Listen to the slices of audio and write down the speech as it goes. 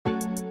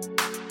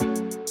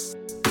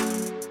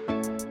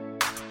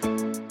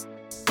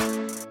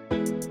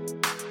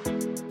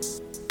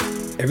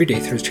Every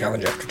day throws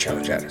challenge after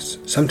challenge at us.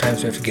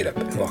 Sometimes we have to get up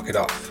and walk it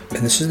off,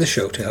 and this is the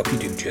show to help you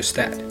do just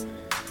that.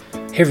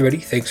 Hey everybody,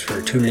 thanks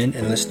for tuning in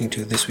and listening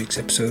to this week's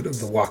episode of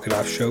the Walk It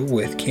Off Show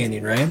with Candy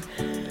and Ryan.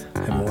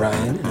 I'm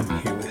Ryan, and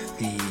I'm here with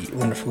the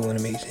wonderful and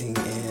amazing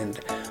and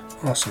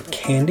awesome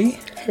Candy.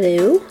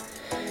 Hello.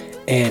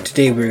 And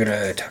today we're going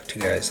to talk to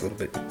you guys a little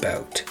bit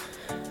about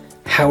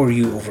how are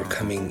you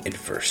overcoming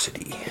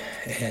adversity.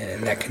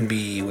 And that can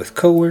be with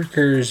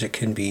coworkers, it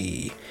can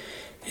be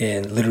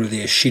in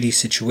literally a shitty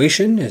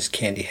situation, as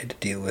Candy had to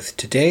deal with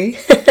today.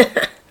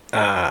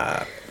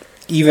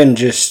 Even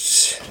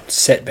just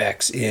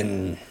setbacks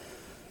in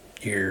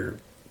you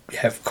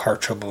have car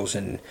troubles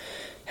and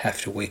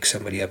have to wake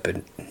somebody up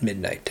at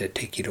midnight to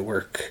take you to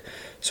work,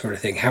 sort of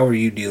thing. How are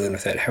you dealing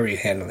with that? How are you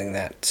handling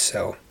that?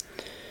 So,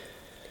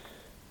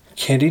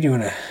 Candy, do you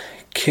want to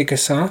kick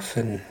us off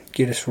and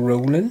get us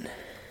rolling?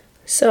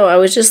 So I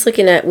was just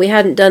looking at, we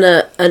hadn't done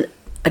a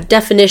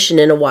definition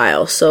in a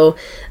while. So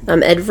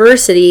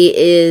adversity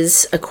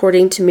is,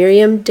 according to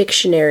Merriam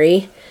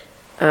Dictionary,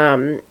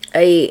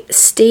 a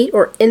state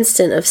or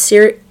instant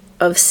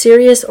of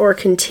serious or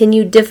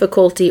continued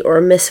difficulty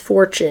or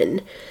misfortune.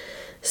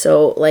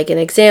 So like an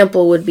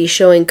example would be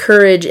showing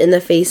courage in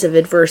the face of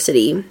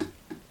adversity.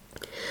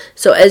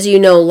 So as you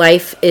know,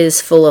 life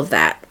is full of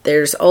that.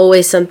 There's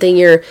always something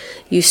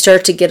you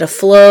start to get a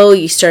flow,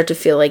 you start to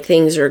feel like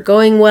things are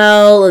going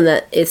well and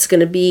that it's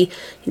going to be,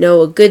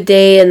 a good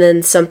day, and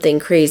then something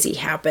crazy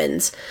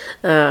happens.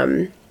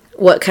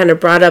 What kind of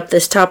brought up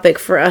this topic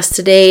for us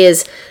today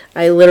is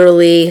I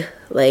literally,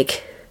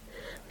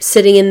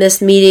 sitting in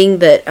this meeting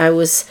that I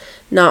was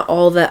not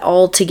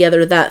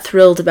altogether that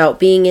thrilled about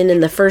being in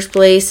the first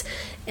place,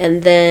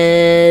 and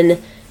then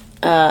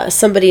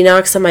somebody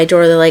knocks on my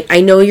door. They're like,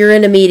 I know you're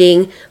in a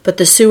meeting, but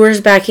the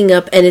sewer's backing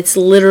up and it's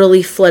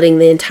literally flooding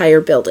the entire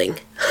building.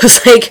 I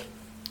was like,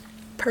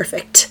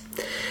 perfect.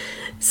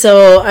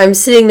 So I'm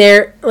sitting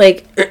there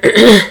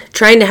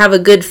trying to have a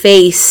good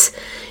face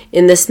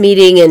in this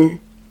meeting, and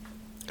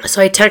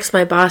so I text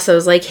my boss. I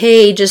was like,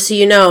 hey, just so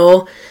you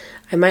know,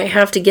 I might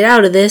have to get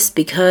out of this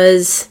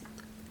because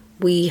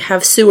we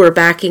have sewer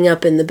backing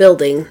up in the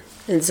building.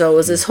 And so it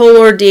was this whole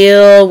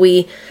ordeal.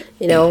 We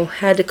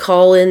had to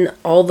call in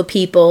all the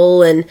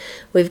people, and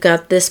we've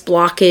got this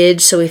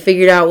blockage, so we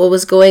figured out what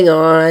was going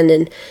on,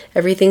 and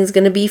everything's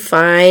going to be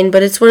fine.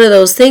 But it's one of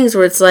those things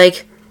where it's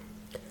like,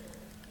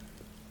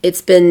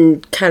 it's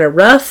been kind of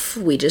rough.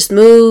 We just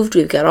moved.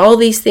 We've got all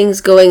these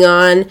things going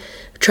on,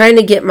 trying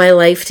to get my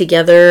life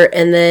together,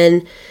 and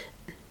then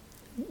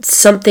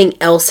something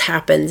else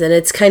happens, and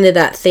it's kind of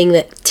that thing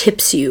that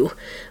tips you,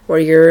 where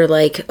you're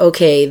like,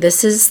 okay,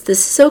 this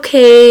is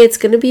okay. It's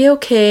going to be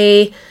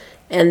okay.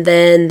 And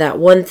then that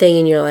one thing,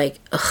 and you're like,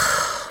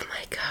 oh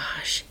my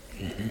gosh.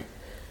 Mm-hmm.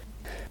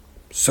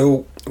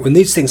 So when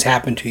these things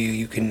happen to you,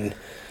 you can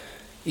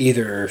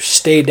either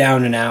stay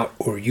down and out,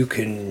 or you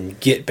can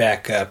get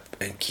back up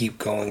and keep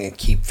going and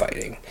keep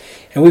fighting.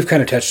 And we've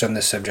kind of touched on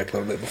this subject a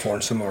little bit before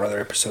in some of our other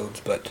episodes,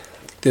 but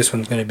this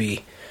one's going to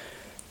be,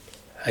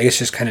 I guess,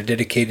 just kind of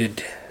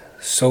dedicated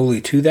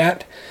solely to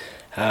that.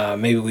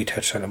 Maybe we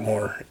touched on it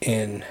more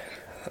in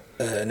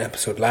an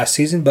episode last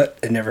season, but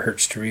it never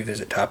hurts to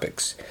revisit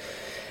topics.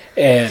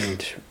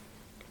 And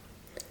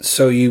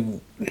so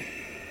you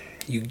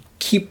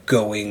keep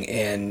going,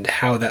 and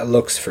how that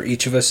looks for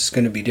each of us is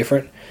going to be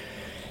different.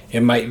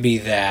 It might be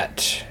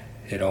that,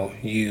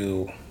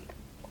 you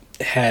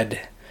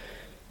had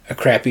a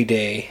crappy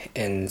day,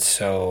 and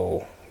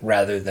so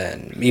rather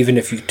than, even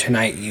if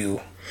tonight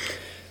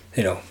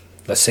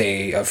let's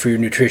say for your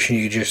nutrition,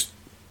 you just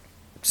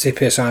say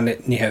piss on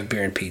it and you have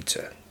beer and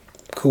pizza.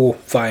 Cool,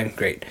 fine,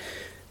 great.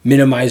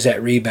 Minimize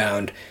that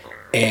rebound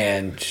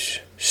and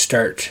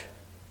start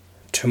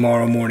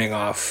tomorrow morning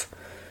off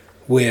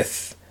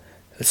with,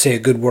 let's say, a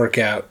good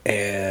workout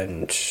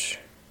and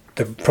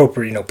the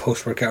appropriate,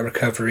 post-workout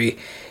recovery,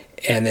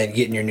 and then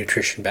getting your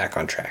nutrition back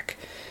on track.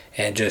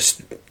 And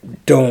just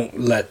don't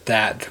let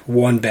that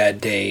one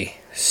bad day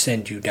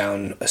send you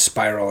down a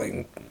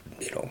spiraling,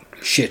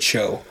 shit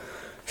show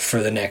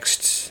for the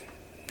next,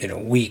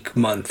 week,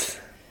 month,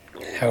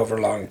 however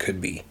long it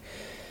could be.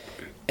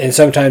 And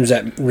sometimes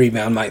that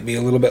rebound might be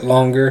a little bit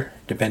longer,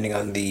 depending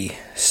on the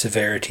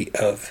severity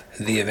of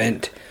the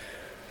event.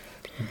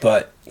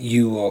 But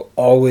you will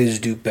always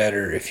do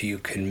better if you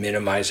can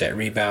minimize that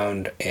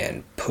rebound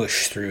and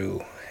push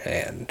through.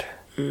 And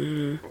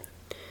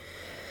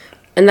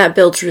that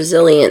builds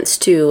resilience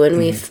too. And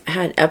we've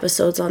had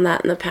episodes on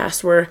that in the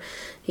past where,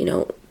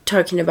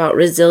 talking about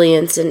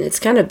resilience, and it's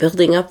kind of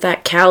building up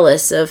that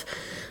callus of,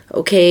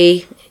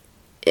 okay,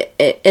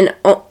 and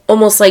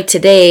almost like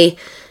today,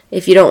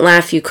 if you don't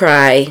laugh, you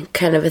cry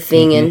kind of a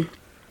thing, and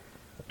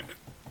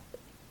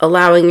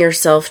allowing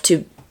yourself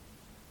to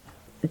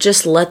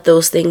just let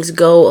those things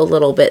go a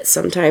little bit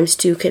sometimes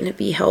too can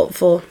be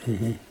helpful.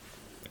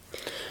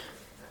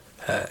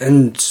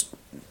 And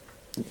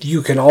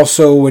you can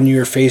also, when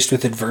you're faced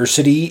with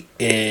adversity,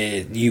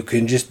 you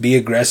can just be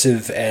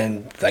aggressive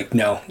and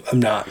no,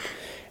 I'm not.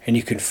 And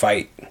you can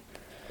fight.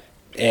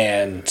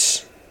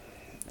 And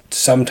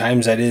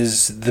sometimes that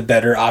is the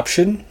better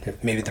option,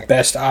 maybe the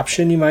best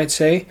option, you might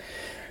say.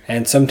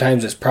 And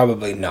sometimes it's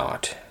probably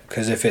not.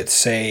 Because if it's,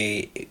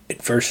 say,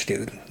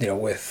 adversity,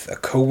 with a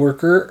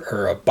coworker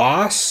or a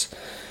boss,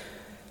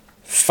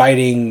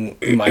 fighting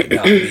might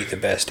not be the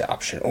best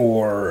option.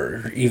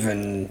 Or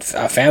even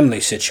a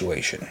family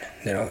situation,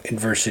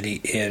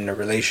 adversity in a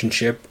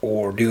relationship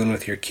or dealing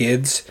with your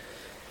kids,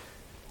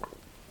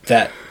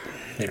 that,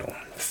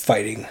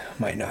 fighting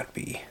might not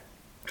be.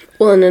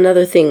 Well, and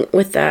another thing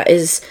with that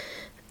is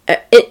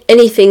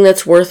anything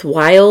that's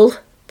worthwhile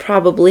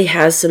probably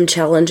has some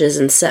challenges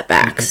and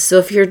setbacks. So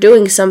if you're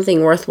doing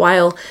something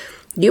worthwhile,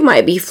 you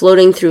might be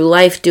floating through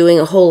life doing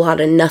a whole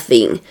lot of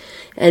nothing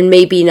and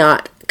maybe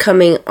not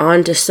coming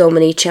on to so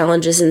many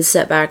challenges and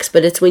setbacks.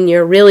 But it's when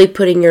you're really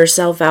putting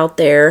yourself out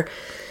there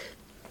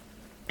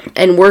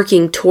and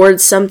working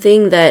towards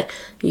something that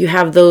you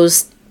have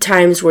those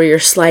times where you're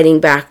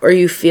sliding back, or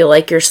you feel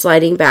like you're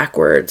sliding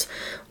backwards,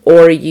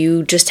 or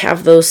you just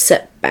have those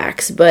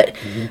setbacks. But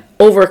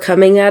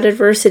overcoming that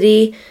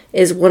adversity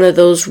is one of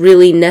those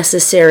really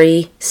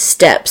necessary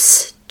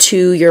steps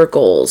to your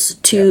goals,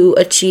 to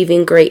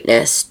achieving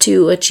greatness,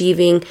 to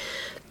achieving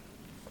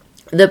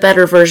the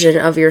better version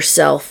of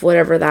yourself,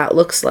 whatever that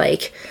looks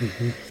like.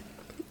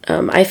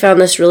 I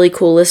found this really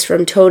cool list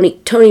from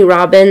Tony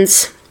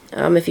Robbins.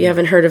 If you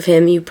haven't heard of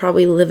him, you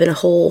probably live in a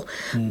hole.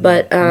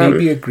 But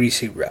maybe a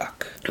greasy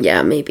rock.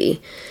 Yeah,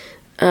 maybe.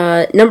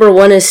 Number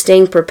 1 is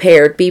staying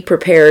prepared. Be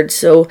prepared.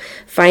 So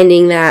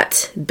finding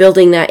that,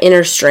 building that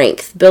inner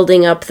strength,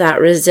 building up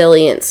that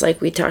resilience, like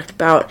we talked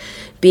about,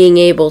 being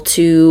able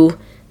to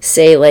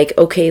say, like,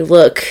 okay,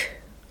 look,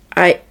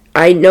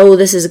 I know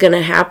this is going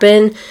to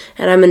happen,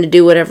 and I'm going to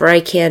do whatever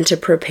I can to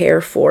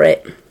prepare for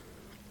it.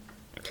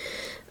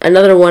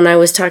 Another one I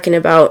was talking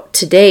about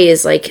today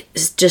is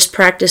just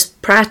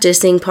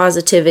practicing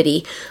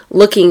positivity,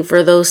 looking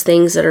for those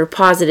things that are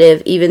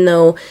positive, even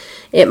though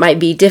it might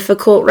be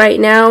difficult right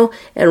now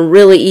and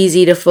really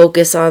easy to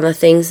focus on the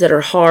things that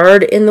are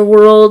hard in the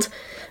world.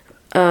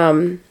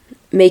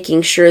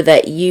 Making sure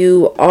that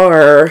you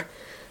are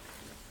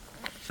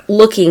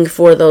looking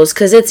for those,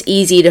 because it's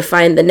easy to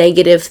find the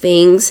negative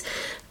things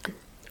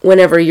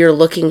whenever you're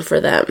looking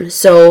for them.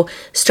 So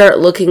start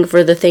looking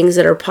for the things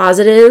that are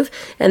positive,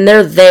 and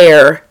they're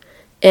there.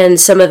 And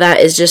some of that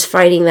is just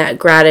finding that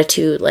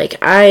gratitude.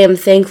 Like, I am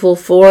thankful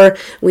for,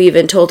 we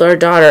even told our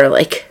daughter,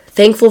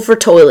 thankful for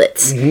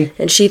toilets.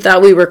 And she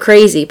thought we were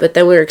crazy, but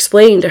then we were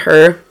explaining to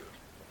her,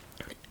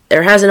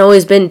 there hasn't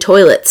always been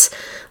toilets.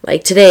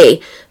 Like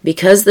today,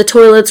 because the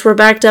toilets were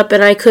backed up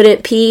and I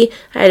couldn't pee,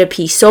 I had to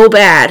pee so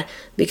bad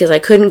because I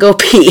couldn't go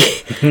pee.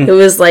 It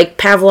was like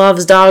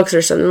Pavlov's dogs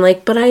or something,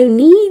 but I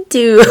need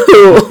to.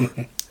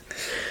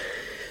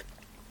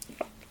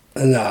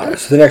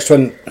 So the next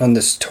one on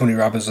this Tony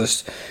Robbins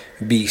list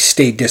would be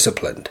stay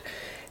disciplined.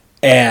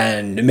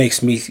 And it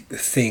makes me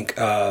think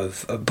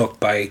of a book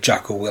by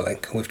Jocko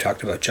Willink. We've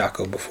talked about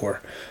Jocko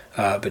before.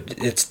 But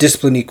it's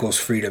Discipline Equals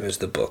Freedom is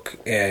the book.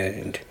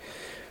 And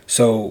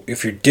so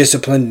if you're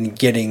disciplined in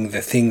getting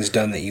the things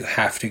done that you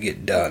have to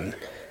get done,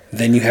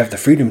 then you have the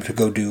freedom to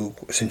go do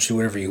essentially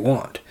whatever you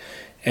want.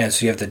 And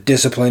so you have the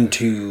discipline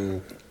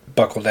to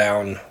buckle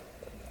down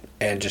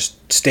and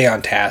just stay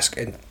on task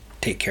and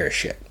take care of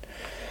shit.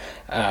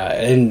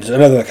 And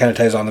another that kind of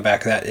ties on the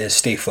back of that is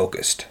stay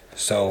focused.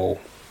 So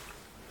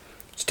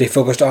stay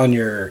focused on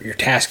your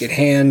task at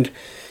hand,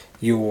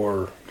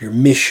 your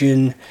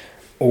mission,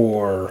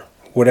 or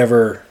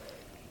whatever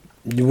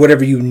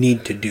you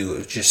need to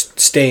do.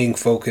 Just staying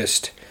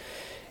focused,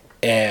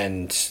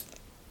 and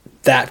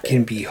that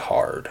can be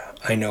hard.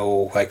 I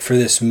know, for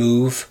this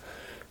move,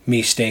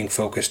 me staying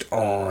focused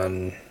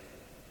on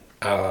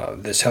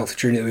this health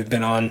journey that we've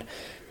been on,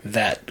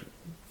 that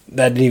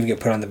didn't even get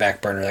put on the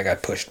back burner. That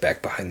got pushed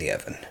back behind the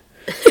oven.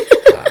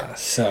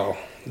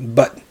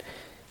 But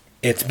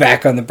it's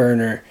back on the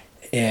burner,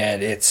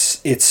 and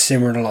it's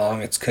simmering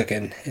along. It's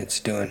cooking. It's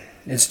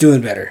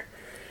doing better.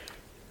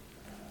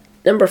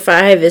 Number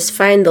 5 is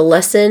find the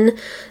lesson.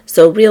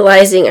 So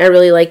realizing, I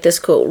really like this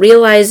quote,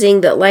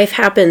 realizing that life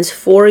happens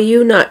for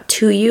you, not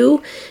to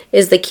you,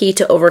 is the key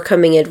to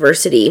overcoming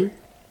adversity.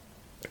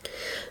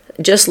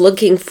 Just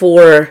looking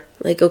for,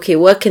 okay,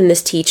 what can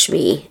this teach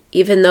me?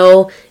 Even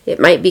though it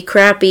might be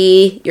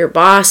crappy, your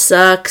boss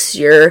sucks,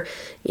 you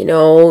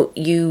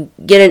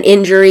get an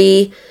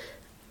injury,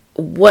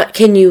 what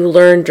can you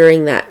learn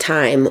during that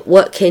time?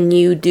 What can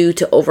you do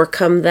to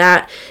overcome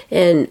that?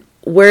 And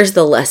where's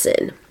the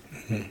lesson?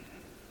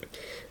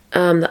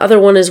 The other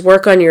one is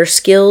work on your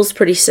skills,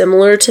 pretty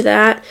similar to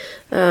that.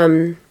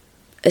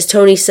 As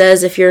Tony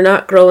says, if you're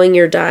not growing,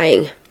 you're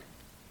dying.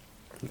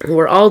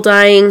 We're all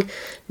dying.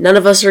 None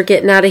of us are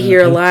getting out of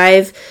here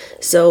alive.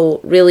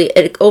 So really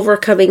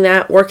overcoming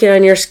that, working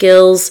on your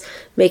skills,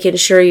 making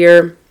sure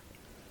you're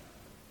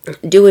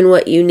doing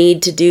what you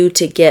need to do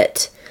to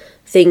get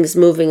things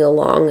moving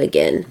along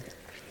again.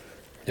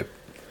 Yep.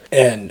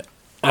 And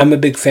I'm a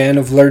big fan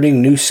of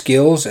learning new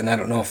skills, and I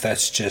don't know if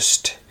that's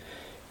just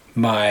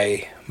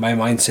my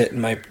mindset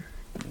and my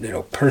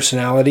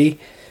personality,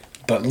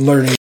 but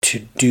learning to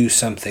do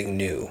something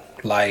new.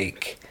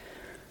 Like,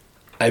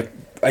 I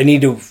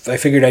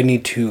figured I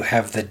need to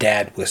have the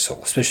dad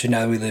whistle, especially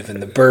now that we live in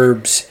the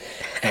burbs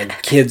and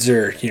kids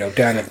are,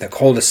 down at the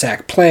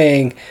cul-de-sac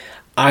playing.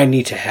 I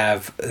need to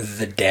have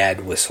the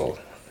dad whistle.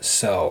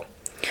 So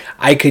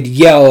I could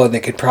yell and they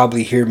could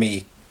probably hear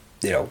me,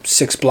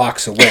 6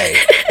 blocks away.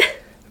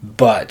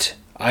 But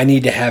I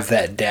need to have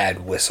that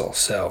dad whistle.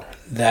 So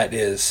that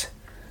is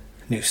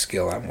a new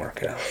skill I'm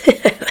working on.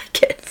 I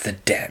like it. The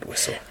dad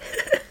whistle.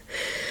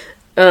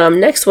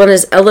 Next one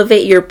is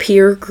elevate your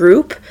peer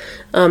group.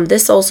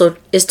 This also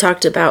is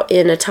talked about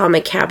in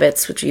Atomic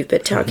Habits, which we've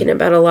been talking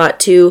about a lot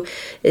too,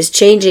 is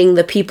changing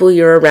the people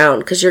you're around,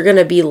 because you're going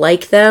to be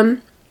like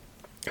them,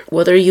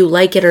 whether you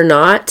like it or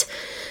not.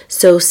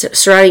 So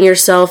surrounding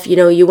yourself,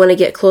 you want to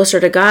get closer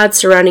to God,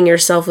 surrounding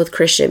yourself with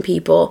Christian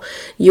people.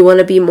 You want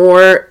to be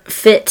more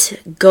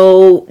fit,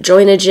 go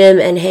join a gym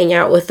and hang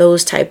out with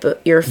those type of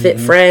your fit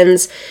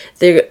friends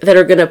that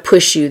are going to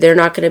push you. They're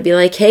not going to be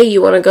like, hey,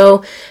 you want to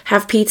go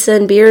have pizza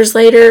and beers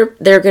later?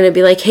 They're going to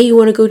be like, hey, you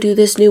want to go do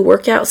this new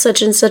workout,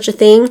 such and such a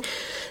thing?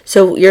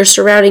 So you're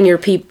surrounding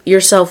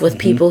yourself with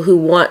people who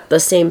want the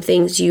same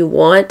things you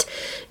want.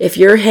 If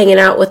you're hanging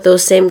out with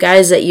those same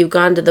guys that you've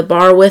gone to the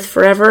bar with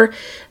forever,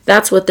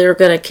 that's what they're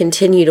going to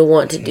continue to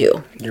want to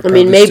do.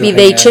 Maybe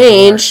they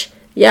change.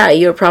 Yeah,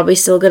 you're probably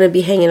still going to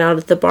be hanging out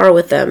at the bar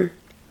with them.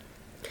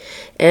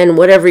 And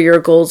whatever your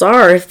goals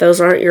are, if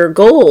those aren't your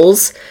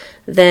goals,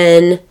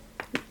 then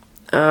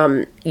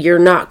you're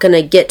not going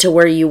to get to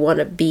where you want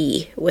to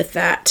be with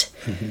that.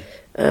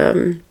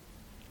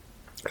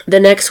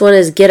 The next one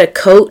is get a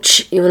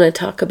coach. You want to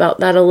talk about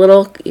that a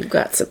little? You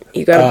got a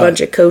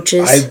bunch of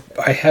coaches.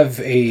 I have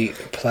a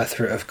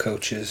plethora of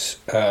coaches.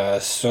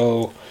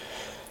 So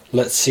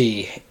let's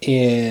see.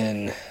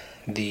 In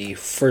the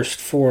First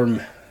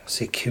Form,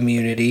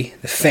 community,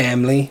 the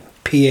family,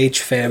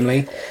 PH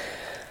family,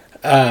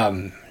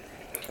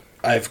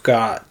 I've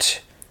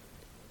got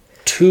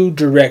 2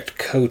 direct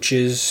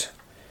coaches,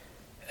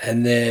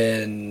 and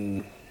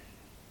then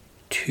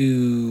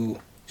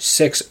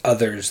 6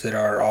 others that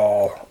are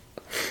all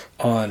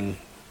on,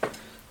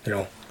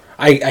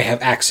 I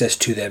have access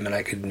to them and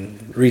I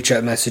can reach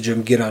out, message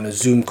them, get on a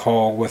Zoom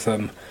call with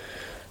them.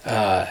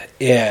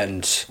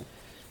 And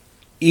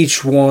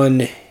each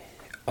one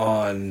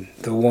on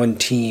the one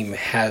team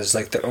has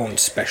like their own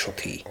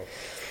specialty.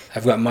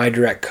 I've got my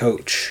direct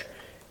coach,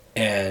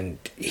 and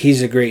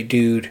he's a great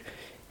dude,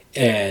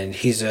 and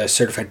he's a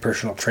certified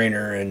personal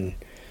trainer and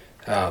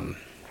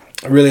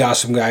a really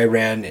awesome guy.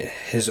 Ran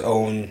his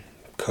own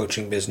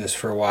coaching business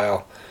for a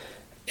while,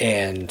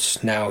 and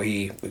now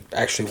he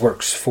actually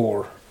works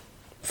for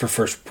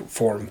First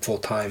Form full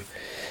time.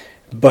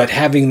 But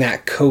having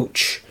that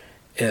coach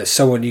is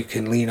someone you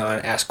can lean on,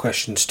 ask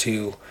questions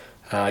to.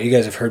 You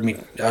guys have heard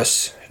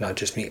us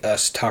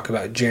talk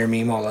about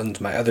Jeremy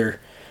Mullins, my other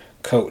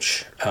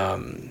coach.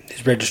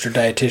 He's registered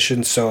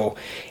dietitian, so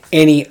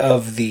any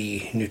of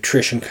the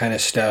nutrition kind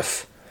of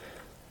stuff,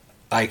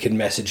 I can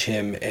message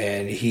him,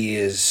 and he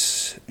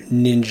is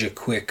ninja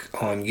quick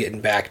on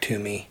getting back to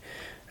me.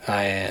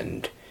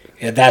 And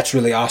that's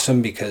really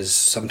awesome, because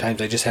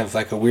sometimes I just have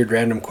like a weird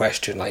random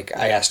question. Like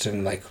I asked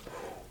him, like,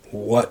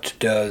 what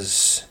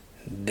does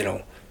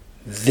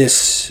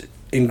this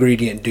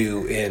ingredient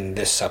do in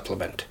this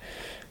supplement?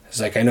 It's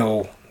like, I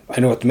know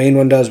what the main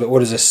one does, but what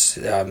does this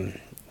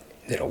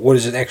what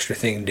does an extra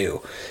thing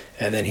do?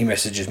 And then he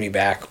messages me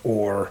back.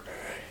 Or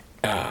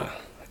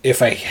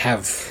if I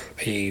have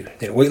a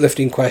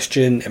weightlifting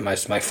question and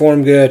my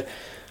form good,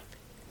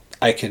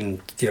 I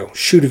can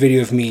shoot a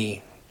video of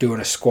me doing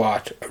a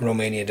squat, a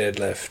Romanian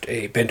deadlift,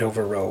 a bent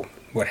over row,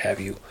 what have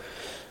you,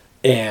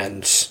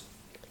 and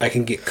I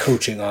can get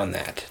coaching on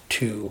that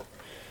to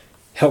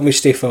help me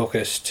stay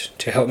focused,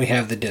 to help me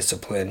have the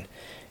discipline,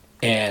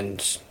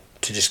 and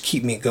to just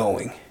keep me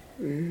going.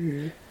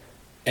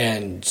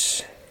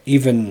 And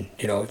even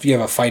if you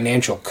have a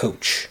financial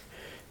coach,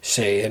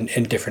 say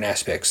in different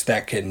aspects,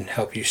 that can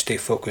help you stay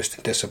focused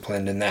and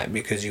disciplined in that,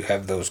 because you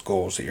have those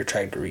goals that you're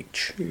trying to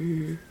reach.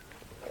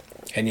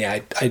 And yeah,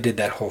 I did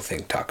that whole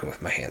thing talking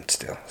with my hands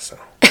still. So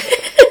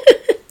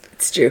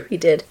it's true, he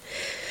did.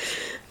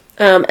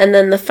 And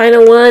then the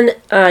final one,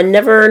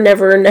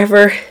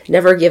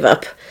 never give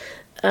up.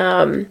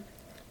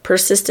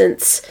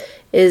 Persistence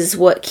is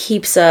what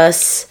keeps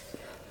us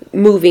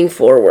moving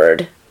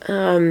forward.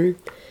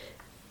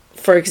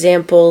 For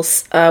example,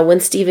 when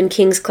Stephen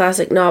King's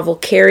classic novel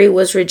Carrie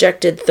was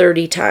rejected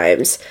 30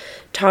 times,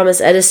 Thomas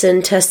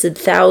Edison tested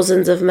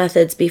thousands of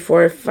methods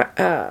before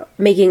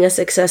making a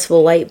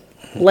successful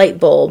light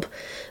bulb,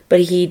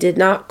 but he did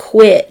not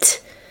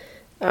quit.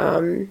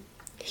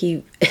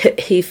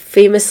 He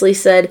famously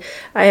said,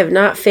 "I have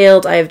not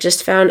failed. I have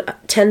just found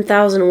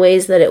 10,000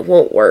 ways that it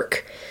won't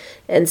work."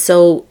 And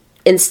so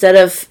instead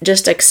of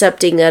just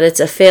accepting that it's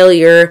a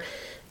failure,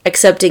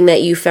 accepting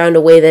that you found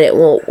a way that it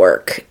won't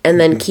work, and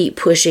then keep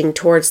pushing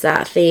towards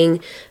that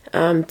thing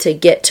to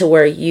get to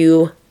where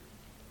you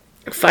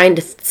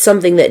find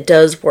something that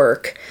does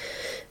work.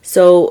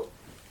 So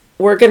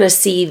we're going to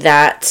see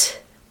that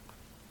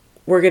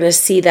we're going to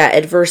see that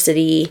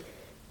adversity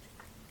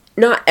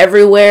not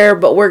everywhere,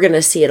 but we're going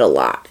to see it a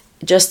lot.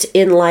 Just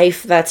in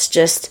life, that's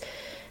just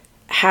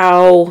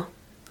how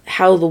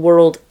the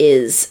world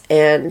is.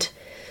 And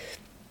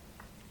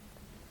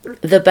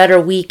the better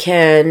we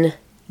can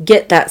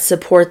get that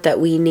support that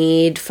we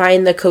need,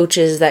 find the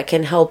coaches that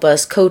can help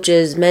us,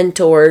 coaches,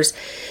 mentors,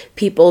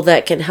 people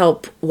that can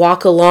help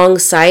walk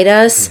alongside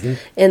us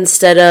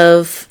instead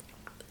of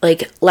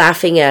like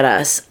laughing at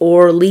us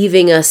or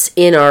leaving us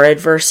in our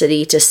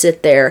adversity to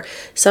sit there.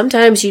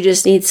 Sometimes you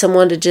just need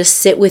someone to just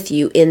sit with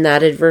you in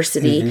that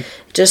adversity,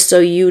 just so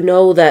you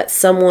know that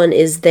someone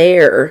is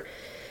there.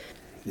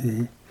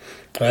 And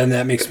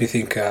that makes me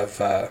think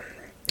of a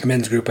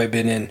men's group I've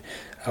been in.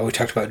 We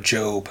talked about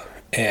Job,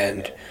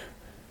 and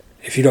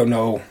if you don't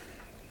know,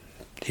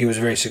 he was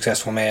a very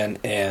successful man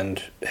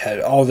and had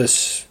all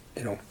this,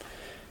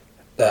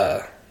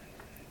 I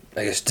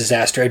guess,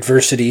 disaster,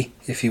 adversity,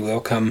 if you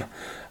will, come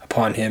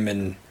upon him,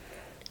 and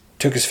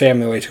took his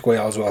family away, took away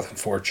all his wealth and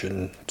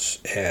fortunes,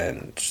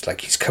 and just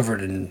like he's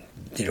covered in,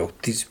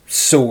 these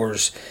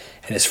sores,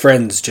 and his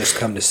friends just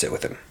come to sit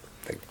with him,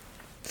 like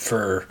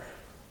for,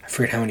 I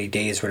forget how many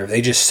days, whatever.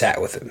 They just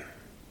sat with him,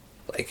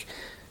 like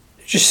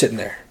just sitting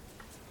there.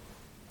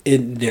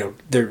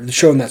 They're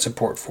showing that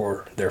support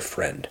for their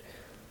friend.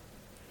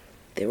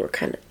 They were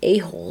kind of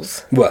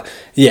a-holes. Well,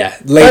 yeah,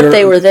 later, but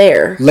they were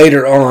there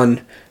later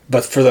on.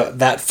 But for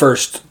that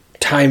first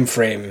time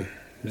frame,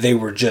 they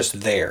were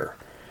just there.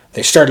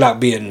 They started out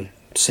being,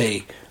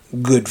 say,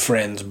 good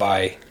friends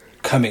by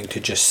coming to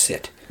just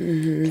sit.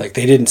 Like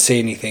they didn't say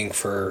anything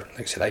for,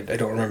 like I said, I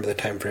don't remember the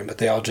time frame, but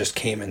they all just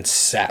came and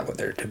sat with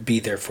her to be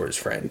there for his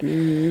friend.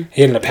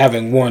 He ended up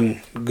having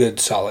one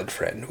good, solid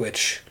friend,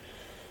 which,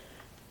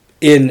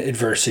 in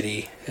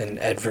adversity and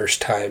adverse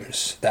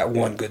times, that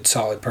one good,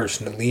 solid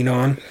person to lean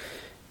on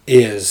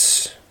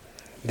is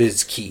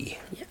key.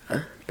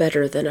 Yeah,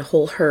 better than a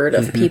whole herd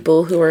of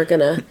people who are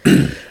gonna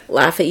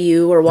laugh at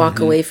you or walk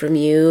away from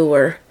you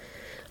or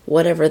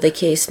whatever the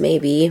case may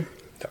be.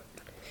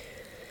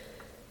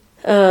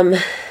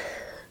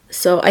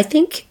 So I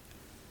think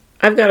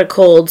I've got a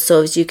cold,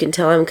 so as you can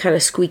tell, I'm kind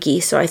of squeaky,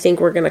 so I think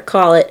we're going to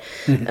call it.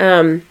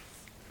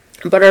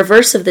 But our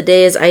verse of the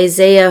day is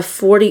Isaiah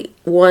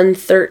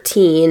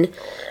 41:13.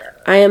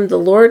 I am the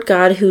Lord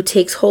God who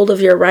takes hold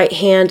of your right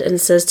hand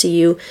and says to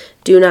you,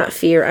 do not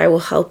fear, I will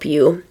help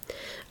you.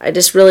 I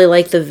just really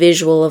like the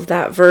visual of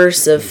that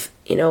verse of,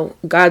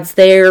 God's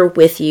there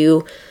with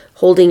you,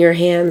 holding your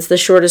hands. The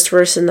shortest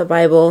verse in the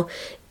Bible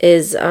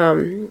is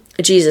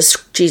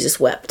Jesus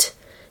wept.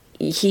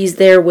 He's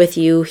there with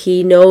you.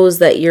 He knows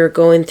that you're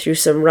going through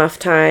some rough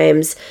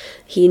times.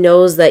 He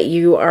knows that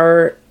you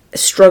are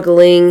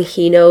struggling.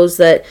 He knows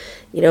that,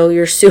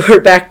 your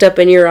sewer backed up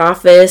in your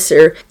office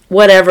or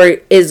whatever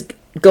is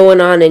going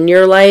on in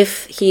your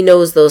life. He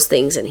knows those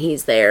things and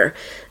he's there.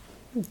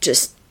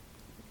 Just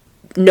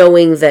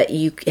knowing that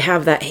you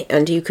have that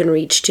hand you can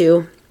reach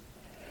to.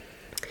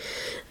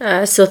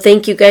 So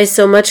thank you guys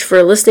so much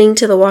for listening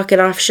to the Walk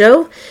It Off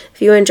show.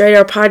 If you enjoyed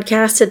our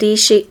podcast today,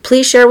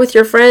 please share with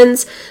your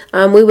friends.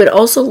 We would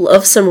also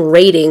love some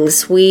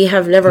ratings. We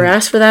have never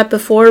asked for that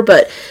before,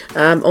 but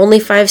only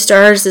 5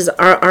 stars is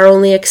our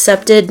only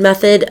accepted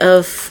method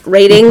of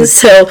ratings.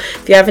 So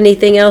if you have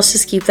anything else,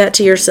 just keep that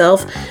to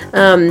yourself.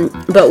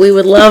 But we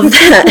would love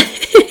that.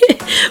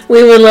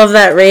 We would love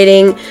that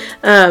rating.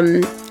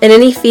 And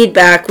any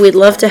feedback, we'd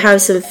love to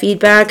have some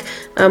feedback.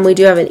 We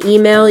do have an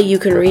email. You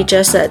can reach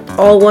us at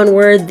all one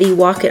word,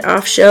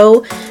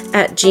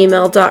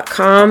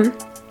 thewalkitoffshow@gmail.com.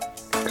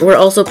 We're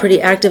also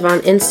pretty active on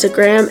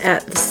Instagram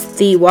at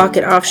The Walk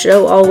It Off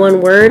Show, all one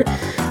word,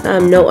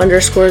 no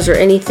underscores or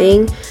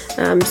anything.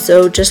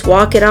 So just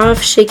walk it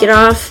off, shake it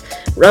off,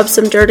 rub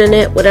some dirt in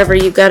it, whatever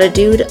you've got to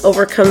do to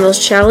overcome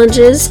those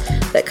challenges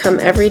that come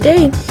every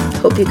day.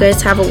 Hope you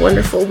guys have a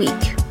wonderful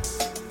week.